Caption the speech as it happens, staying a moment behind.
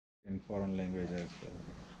foreign language as well.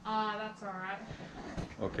 Ah, that's alright.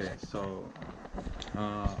 Okay, so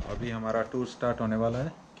अभी हमारा tour start होने वाला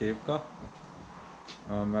है केव का.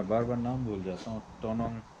 मैं बार बार नाम भूल जाता हूँ.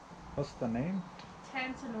 टोनोंग, what's the name?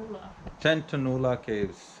 Tantanoola. Tantanoola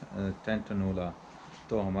Caves. Tantanoola.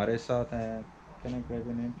 तो हमारे साथ हैं. Can I grab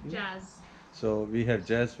your name, please? Jazz. So we have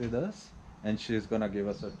Jazz with us, and she's gonna give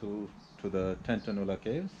us a tour to the Tantanoola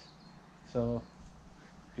Caves. So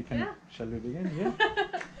we can. Yeah. Shall we begin? Yeah.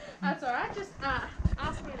 That's alright. Just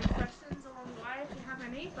ask me any questions along the way if you have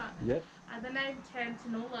any. But Yep. the name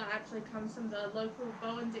Tantanoola actually comes from the local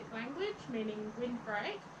Boandic language, meaning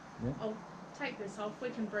windbreak. Yeah. I'll take this off. We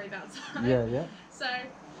can breathe outside. Yeah. Yeah. So,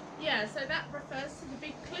 yeah. So that refers to the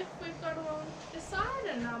big cliff we've got along this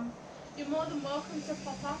side, and you're more than welcome to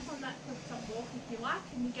pop up on that clifftop walk if you like,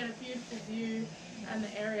 and you get a beautiful view and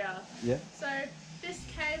the area. Yeah. So this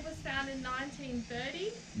cave was found in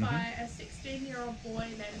 1930 by a 16-year-old boy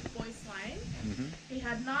named Boyce Lane. He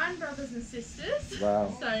had 9 brothers and sisters.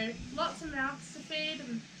 Wow. So lots of mouths to feed,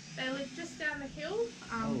 and they lived just down the hill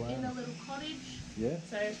in a little cottage. Yeah.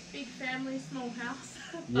 So big family, small house.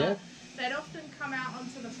 But Yeah. they'd often come out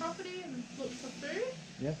onto the property and look for food.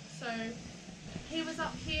 Yeah. So he was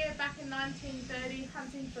up here back in 1930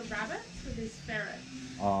 hunting for rabbits with his ferret.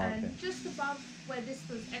 Oh, okay. And just above where this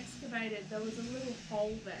was excavated, there was a little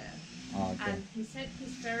hole there. Oh, okay. And he sent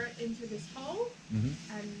his ferret into this hole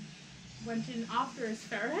and went in after his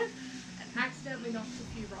ferret and accidentally knocked a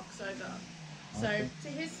few rocks over. So to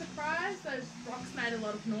his surprise, those rocks made a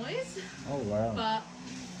lot of noise. Oh, wow. But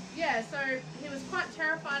yeah, so he was quite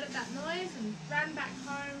terrified at that noise and ran back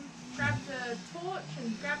home, grabbed a torch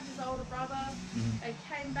and grabbed his older brother. They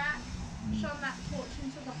came back, shone that torch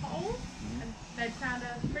into the hole, and they'd found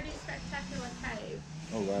a pretty spectacular cave.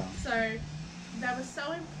 Oh, wow. So they were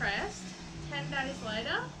so impressed. 10 days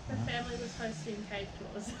later, the family was hosting cave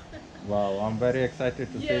tours. Wow, I'm very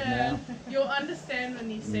excited to see it now. You'll understand when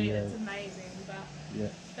you see it. It's Yes. amazing. But Yeah.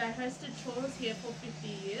 they hosted tours here for 50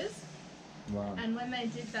 years. Wow. And when they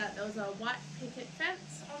did that, there was a white picket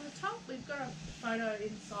fence on the top. We've got a photo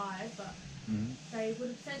inside, but they would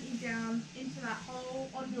have sent you down into that hole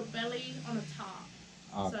on your belly on a tarp.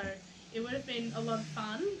 Okay. So it would have been a lot of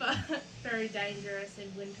fun, but very dangerous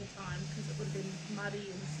in winter time because it would have been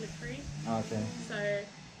muddy and slippery. Okay. So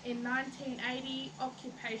in 1980,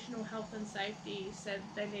 Occupational Health and Safety said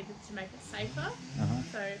they needed to make it safer.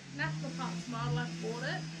 So National Parks and Wildlife bought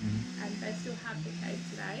it, and they still have the cave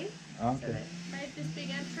today. So Okay. they made this big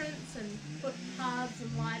entrance and put paths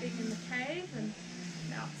and lighting in the cave, and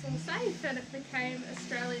now it's all safe, and it became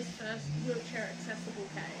Australia's first wheelchair accessible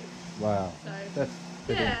cave. Wow. So That's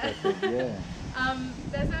pretty impressive. Yeah.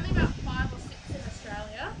 there's only about 5 or 6 in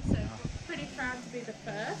Australia, so we're pretty proud to be the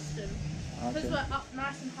first, and because Okay. we're up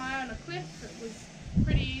nice and high on a cliff, it was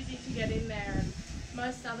pretty easy to get in there, and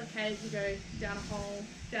most other caves you go down a hole,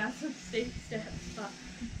 down some steep steps. But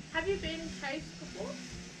have you been in caves before?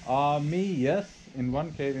 Me, yes. In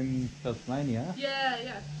one cave in Tasmania.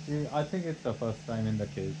 Yeah. I think it's the first time in the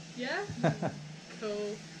cave. Yeah?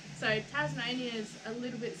 Cool. So Tasmania is a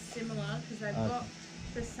little bit similar because they've got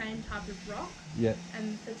the same type of rock, Yeah.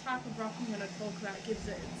 and the type of rock I'm going to talk about gives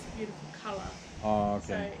it its beautiful colour. Oh,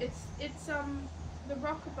 So okay. it's the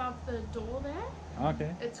rock above the door there.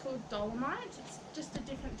 Okay. It's called dolomite. It's just a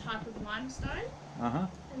different type of limestone,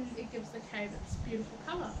 and it gives the cave its beautiful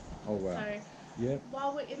colour. Oh, wow. So Yeah.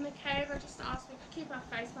 while we're in the cave, I just asked we could keep our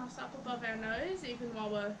face masks up above our nose, even while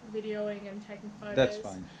we're videoing and taking photos. That's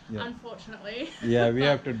fine. Yeah. Unfortunately. Yeah, we But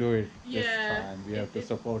have to do it this Yeah, time. We have to it-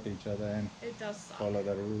 support each other and It does suck. follow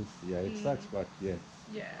the rules. Yeah, it sucks, but yeah,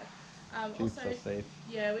 Yeah. keeps Also, us safe.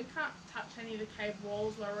 yeah, we can't touch any of the cave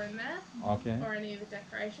walls while we're in there, Okay. or any of the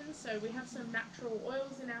decorations. So we have some natural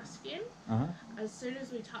oils in our skin. As soon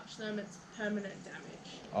as we touch them, it's permanent damage.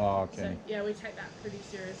 Oh, okay. So yeah, we take that pretty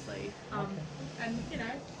seriously. And you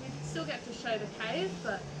know, we still get to show the cave,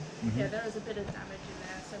 but yeah, there is a bit of damage in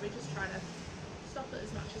there. So we just try to stop it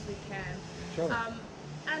as much as we can. Sure.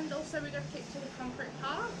 And also we got to keep to the concrete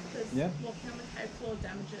path because Yeah. walking on the cave floor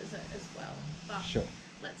damages it as well. But Sure.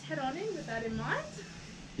 let's head on in with that in mind.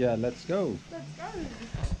 Yeah, let's go. Let's go.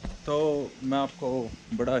 तो मैं आपको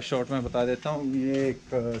बड़ा short में बता देता हूँ. ये एक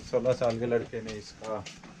 16 साल के लड़के ने इसका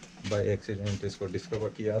बाय एक्सीडेंट इसको डिस्कवर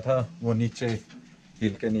किया था. वो नीचे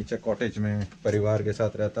हिल के नीचे कॉटेज में परिवार के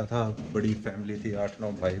साथ रहता था. बड़ी फैमिली थी,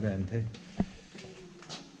 8-9 भाई बहन थे,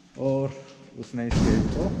 और उसने इस केव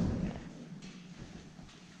को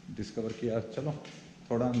डिस्कवर किया. चलो,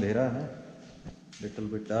 थोड़ा अंधेरा है, little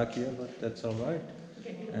bit dark here, but that's alright.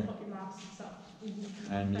 Get you to pop your masks up.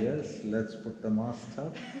 And yes, let's put the masks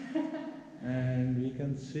up. And we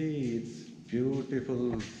can see it's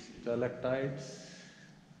beautiful stalactites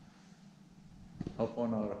up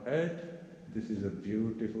on our head. This is a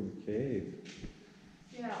beautiful cave.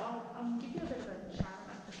 Yeah, I'll give you a bit of a chat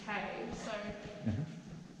about the cave. So,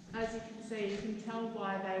 as you can see, you can tell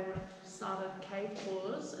why they would have started cave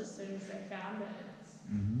tours as soon as they found it.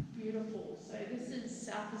 It's beautiful. So this is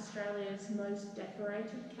South Australia's most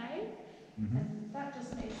decorated cave, and that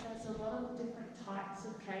just means there's a lot of different types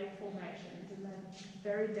of cave formations, and they're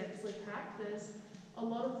very densely packed. There's a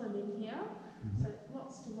lot of them in here, so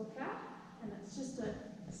lots to look at, and it's just a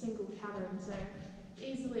single cavern, so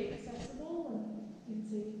easily accessible, and you can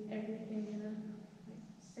see everything in a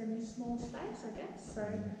semi-small space, I guess. So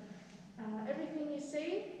everything you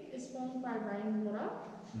see is formed by rainwater,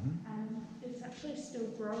 and it's actually still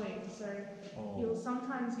growing. So you'll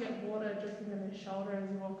sometimes get water dripping on your shoulder as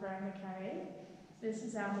you walk around the cave. This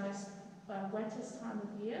is our most wettest time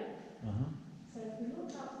of year. So if we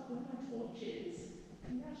look up where my torch is,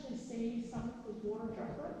 you can actually see some of the water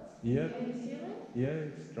droplets in the ceiling. Yeah,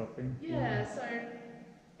 it's dropping. Yeah, so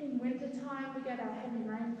in winter time we get our heavy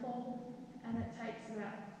rainfall, and it takes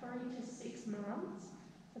about 3 to 6 months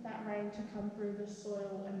for that rain to come through the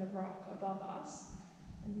soil and the rock above us,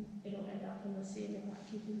 and it'll end up in the ceiling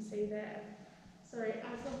like you can see there. So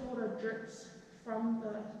as the water drips from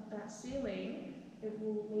that ceiling, it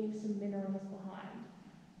will leave some minerals behind.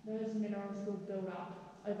 Those minerals will build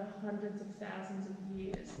up over hundreds of thousands of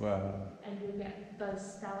years. Wow. And you'll get those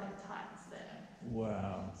stalactites there.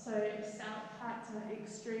 Wow. So stalactites are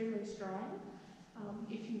extremely strong.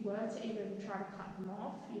 If you were to even try to cut them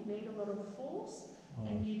off, you'd need a lot of force,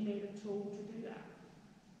 and you'd need a tool to do that.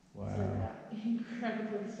 Wow. So they're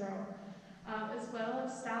incredibly strong. As well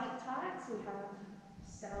as stalactites, we have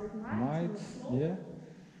stalagmites on the floor. Yeah.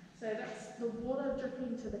 So that's the water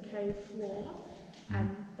dripping to the cave floor,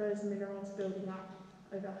 and those minerals building up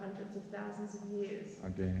over hundreds of thousands of years.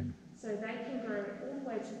 Again. So they can grow all the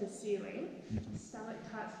way to the ceiling.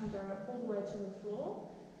 Stalactites can grow all the way to the floor.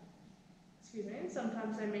 Excuse me.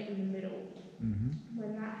 Sometimes they meet in the middle.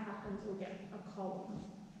 When that happens, we'll get a column.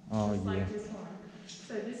 Just like this one.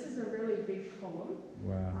 So this is a really big column.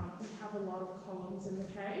 Wow. We have a lot of columns in the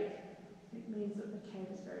cave. It means that the cave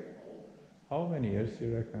is very old. How many years do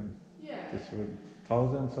you reckon? Yeah. This would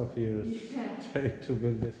thousands of years take to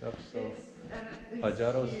build this up. So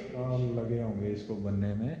हजारों साल लगे होंगे इसको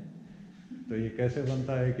बनने में. तो ये कैसे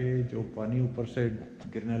बनता है कि जो पानी ऊपर से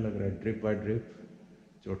गिरने लग रहा है ड्रिप बाय ड्रिप,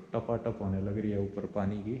 जो टपाटप होने लग रही है ऊपर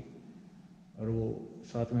पानी की, और वो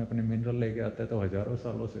साथ में अपने मिनरल लेके आता है, तो हजारों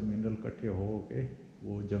सालों से मिनरल इकट्ठे हो के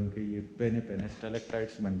वो जम के ये पेने पेने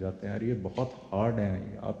स्टेलेक्टाइट्स बन जाते हैं. और ये बहुत हार्ड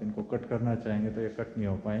हैं, आप इनको कट करना चाहेंगे तो ये कट नहीं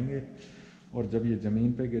हो पाएंगे, और जब ये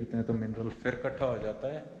ज़मीन पे गिरते हैं तो मिनरल फिर इकट्ठा हो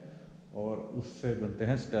जाता है और उससे बनते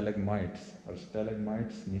हैं स्टेलेग्माइट्स, और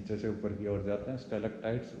स्टेलेग्माइट्स नीचे से ऊपर की ओर जाते हैं,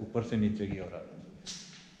 स्टेलेक्टाइट्स ऊपर से नीचे की ओर आते हैं.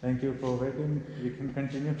 Thank you for waiting. You can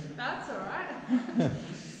continue. That's all right.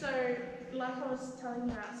 So, like I was telling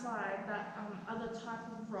you outside, that other type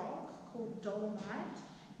of rock called dolomite,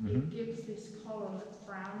 it gives this column that's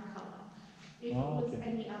brown colour. If it was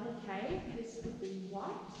any other cave, this would be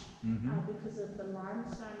white because of the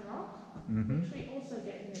limestone rock, which we also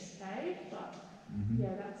get in this cave, but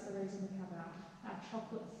yeah, that's the reason we have our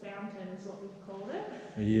chocolate fountain is what we've called it.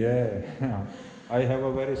 Yeah, I have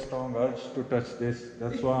a very strong urge to touch this.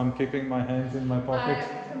 That's why I'm keeping my hands in my pockets.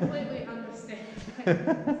 I completely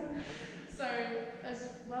understand. So, as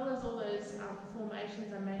well as all those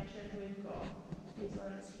formations I mentioned, we've got these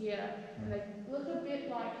ones here, and they look a bit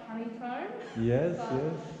like honeycomb. Yes,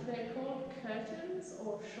 but they're called curtains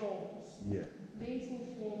or shawls. Yeah. These will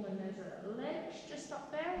form when there's a ledge just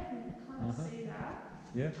up there. You can kind of see that.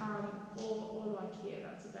 Yeah. Or like here,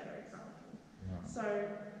 that's a better example. Yeah. So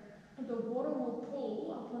the water will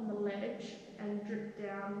pull up on the ledge and drip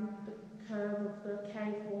down the curve of the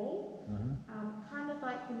cave wall. Kind of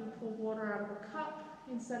like when you pour water out of a cup,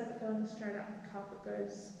 instead of it going straight up the cup, it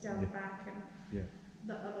goes down the back, and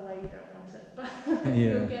the other way you don't want it. But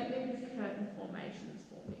you'll get these curtain formations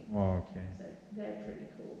forming. Okay. So they're pretty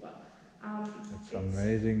cool. But it's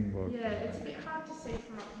amazing work. Yeah, it's a bit hard to see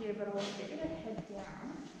from up here, but I'll get you to head down.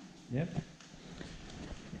 Yeah.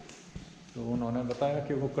 तो उन्होंने बताया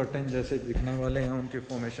कि वो curtain जैसे दिखने वाले हैं, उनकी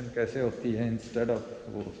फॉर्मेशन कैसे होती है, इंस्टेड ऑफ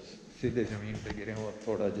वो सीधे ज़मीन पे गिरे हो,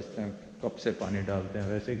 थोड़ा जिस टाइम कप से पानी डालते हैं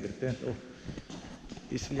वैसे गिरते हैं, तो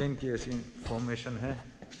इसलिए इनकी ऐसी फॉर्मेशन है.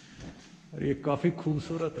 और ये काफ़ी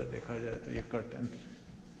खूबसूरत है देखा जाए तो. ये curtain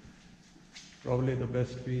probably the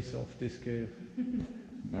best piece of this केव.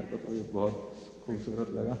 मेरे को तो ये बहुत खूबसूरत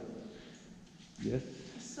लगा. Yes.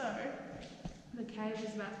 So, the cave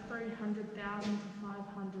is about 300,000 to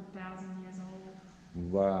 500,000 years old.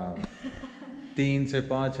 Wow. 3 से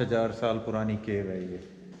 5 हजार साल पुरानी केव है ये,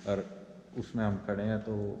 और उसमें हम खड़े हैं,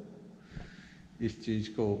 तो इस चीज़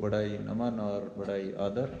को बड़ा ही नमन और बड़ा ही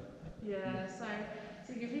आदर। Yeah, so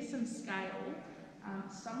to give you some scale,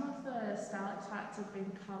 some of the stalactites have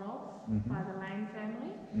been cut off by the Lane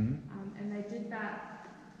family, and they did that.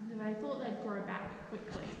 They thought they'd grow back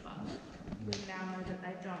quickly, but we now know that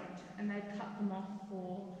they don't. And they cut them off for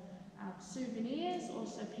souvenirs, or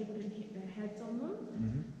so people didn't hit their heads on them.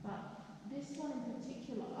 But this one in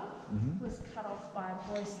particular was cut off by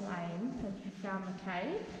Boyce Lane, who found the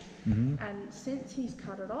cave. And since he's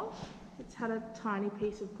cut it off, it's had a tiny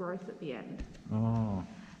piece of growth at the end. Oh.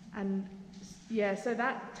 And yeah, so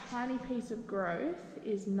that tiny piece of growth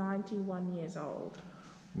is 91 years old.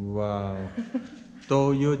 वाह। तो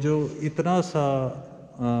ये जो इतना सा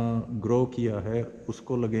grow किया है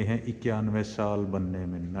उसको लगे हैं 91 साल बनने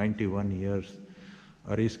में, 91 इयर्स।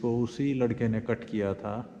 और इसको उसी लड़के ने कट किया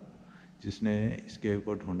था जिसने इस केव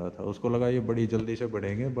को ढूंढा था। उसको लगा ये बड़ी जल्दी से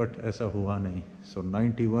बढ़ेंगे, बट ऐसा हुआ नहीं। सो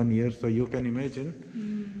 91 इयर्स, तो यू कैन इमेजिन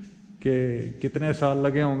कि कितने साल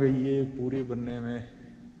लगे होंगे ये पूरी बनने में।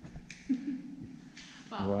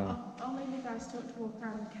 Wow. I'll leave you guys to walk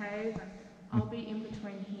around the cave, and I'll be in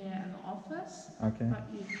between here and the office. Okay. But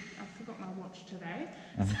I forgot my watch today.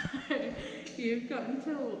 So you've got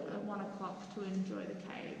until 1 o'clock to enjoy the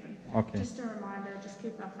cave. And Okay. just a reminder, just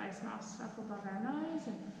keep our face masks up above our nose,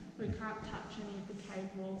 and we can't touch any of the cave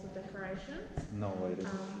walls or decorations. No worries.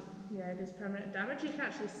 Yeah, it is permanent damage. You can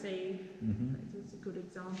actually see, it's a good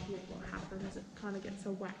example of what happens. It kind of gets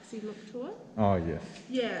a waxy look to it. Oh yes.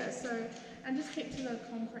 Yeah, so, and just keep to the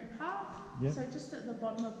concrete path. Yeah. So just at the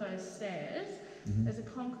bottom of those stairs, there's a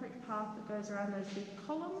concrete path that goes around those big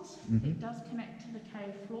columns. It does connect to the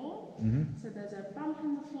cave floor. So there's a bump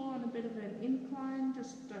in the floor and a bit of an incline.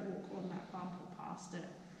 Just don't walk on that bump or past it.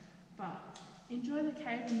 But enjoy the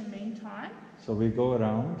cave in the meantime. So we go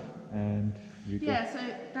around and we go. Yeah, so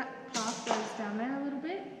that path goes down there a little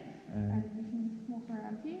bit, and you can walk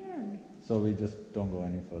around here. And So we just don't go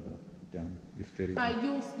any further down if there is. but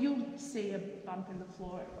you'll see a bump in the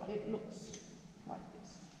floor. It looks like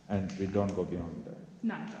this. And we don't go beyond that.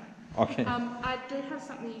 No, don't. Okay. I do have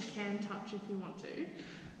something you can touch if you want to.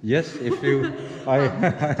 Yes, if you,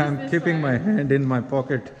 I'm this keeping way. my hand in my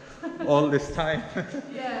pocket all this time.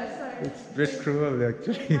 Yeah, so It's a bit cruel we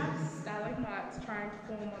actually. have stalagmites trying to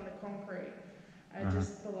form on the concrete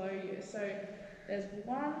just below you. So there's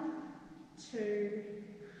 1, 2,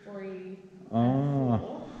 3, and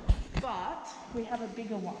 4, but we have a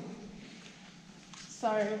bigger one.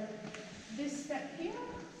 So this step here,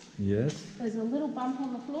 Yes. there's a little bump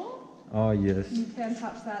on the floor. Oh yes. You can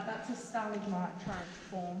touch that. That's a stalagmite trying to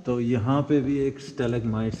form. तो यहाँ पे भी एक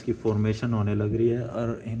स्टेलेगमाइट्स की formation होने लग रही है,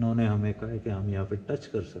 और इन्होंने हमें कहा है कि हम यहाँ पे टच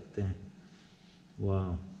कर सकते हैं।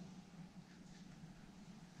 वाह,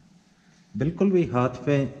 बिल्कुल भी हाथ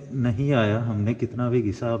पे नहीं आया, हमने कितना भी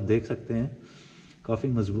घिसा, आप देख सकते हैं काफ़ी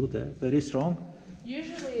मजबूत है, very strong.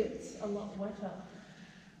 Usually it's a lot wetter.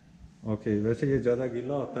 Okay, वैसे ये ज़्यादा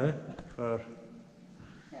गीला होता है, पर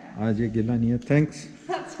आज ये गीला नहीं है। Thanks.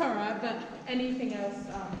 That's alright, but anything else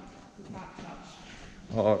you can't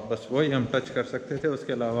touch. और बस वही हम टच कर सकते थे,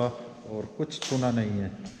 उसके अलावा और कुछ छूना नहीं है,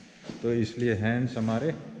 तो इसलिए हैंड्स हमारे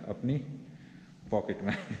अपनी पॉकेट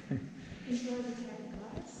में। Enjoy the cave,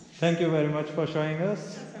 guys. Thank you very much for showing us.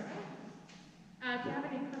 That's alright. If you have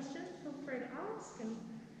any questions, feel free to ask, and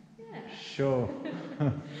yeah. Sure.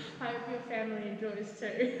 I hope your family enjoys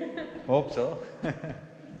too. Hope so.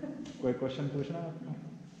 कोई question पूछना है आपको?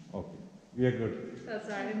 Okay, we are good. That's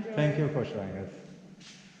right, enjoy. Thank you for showing us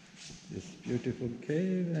this beautiful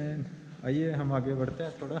cave. And आइए हम आगे बढ़ते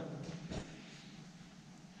हैं थोड़ा।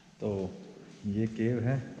 तो ये केव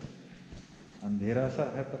है, अंधेरा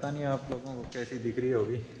सा है, पता नहीं आप लोगों को कैसी दिख रही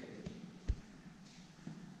होगी।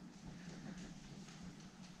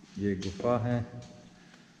 ये गुफा है,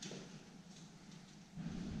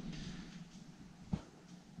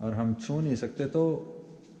 और हम छू नहीं सकते। तो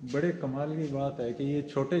बड़े कमाल की बात है कि ये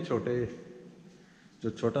छोटे छोटे, जो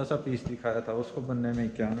छोटा सा पीस दिखाया था उसको बनने में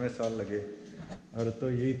 91 साल लगे, और तो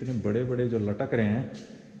ये इतने बड़े बड़े जो लटक रहे हैं,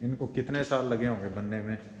 इनको कितने साल लगे होंगे बनने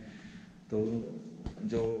में। तो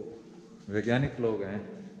जो वैज्ञानिक लोग हैं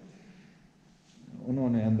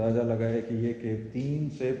उन्होंने अंदाज़ा लगाया कि ये केव 3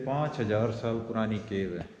 से 5 हजार साल पुरानी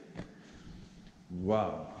केव है।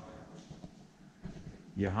 वाह,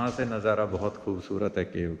 यहाँ से नज़ारा बहुत खूबसूरत है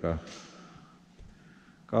केव का।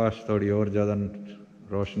 काश थोड़ी और ज़्यादा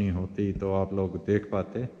रोशनी होती तो आप लोग देख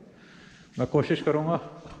पाते। मैं कोशिश करूँगा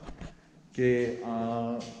कि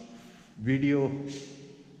वीडियो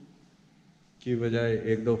की बजाय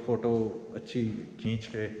 1-2 फ़ोटो अच्छी खींच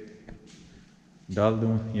के डाल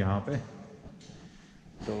दूँ यहाँ पे,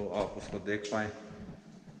 तो आप उसको देख पाएँ।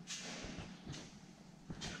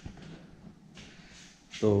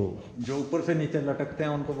 तो जो ऊपर से नीचे लटकते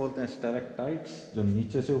हैं उनको बोलते हैं स्टैलेक्टाइट्स, जो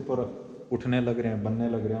नीचे से ऊपर उठने लग रहे हैं, बनने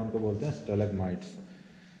लग रहे हैं, उनको बोलते हैं स्टैलेग्माइट्स।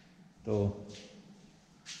 तो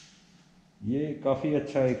ये काफ़ी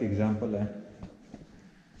अच्छा एक एग्जांपल है।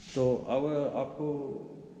 तो अब आपको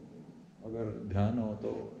अगर ध्यान हो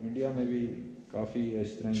तो इंडिया में भी काफ़ी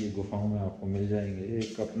इस तरह की गुफाओं में आपको मिल जाएंगे।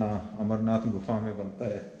 एक अपना अमरनाथ गुफा में बनता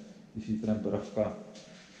है इसी तरह बर्फ़ का,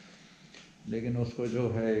 लेकिन उसको जो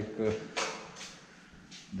है एक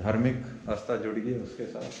धार्मिक आस्था जुड़ गई है उसके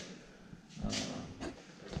साथ।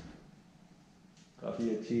 काफ़ी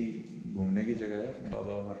अच्छी घूमने की जगह है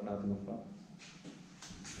बाबा अमरनाथ गुफा।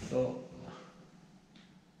 तो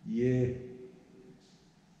ये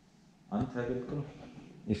अंत है बिल्कुल,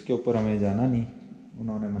 इसके ऊपर हमें जाना नहीं,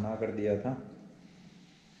 उन्होंने मना कर दिया था।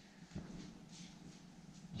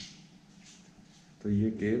 तो ये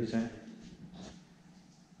केव्स हैं।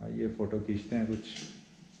 आइए फ़ोटो खींचते हैं कुछ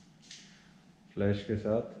फ्लैश के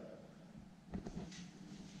साथ।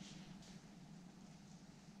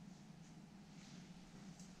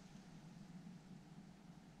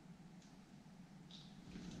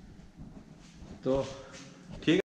 तो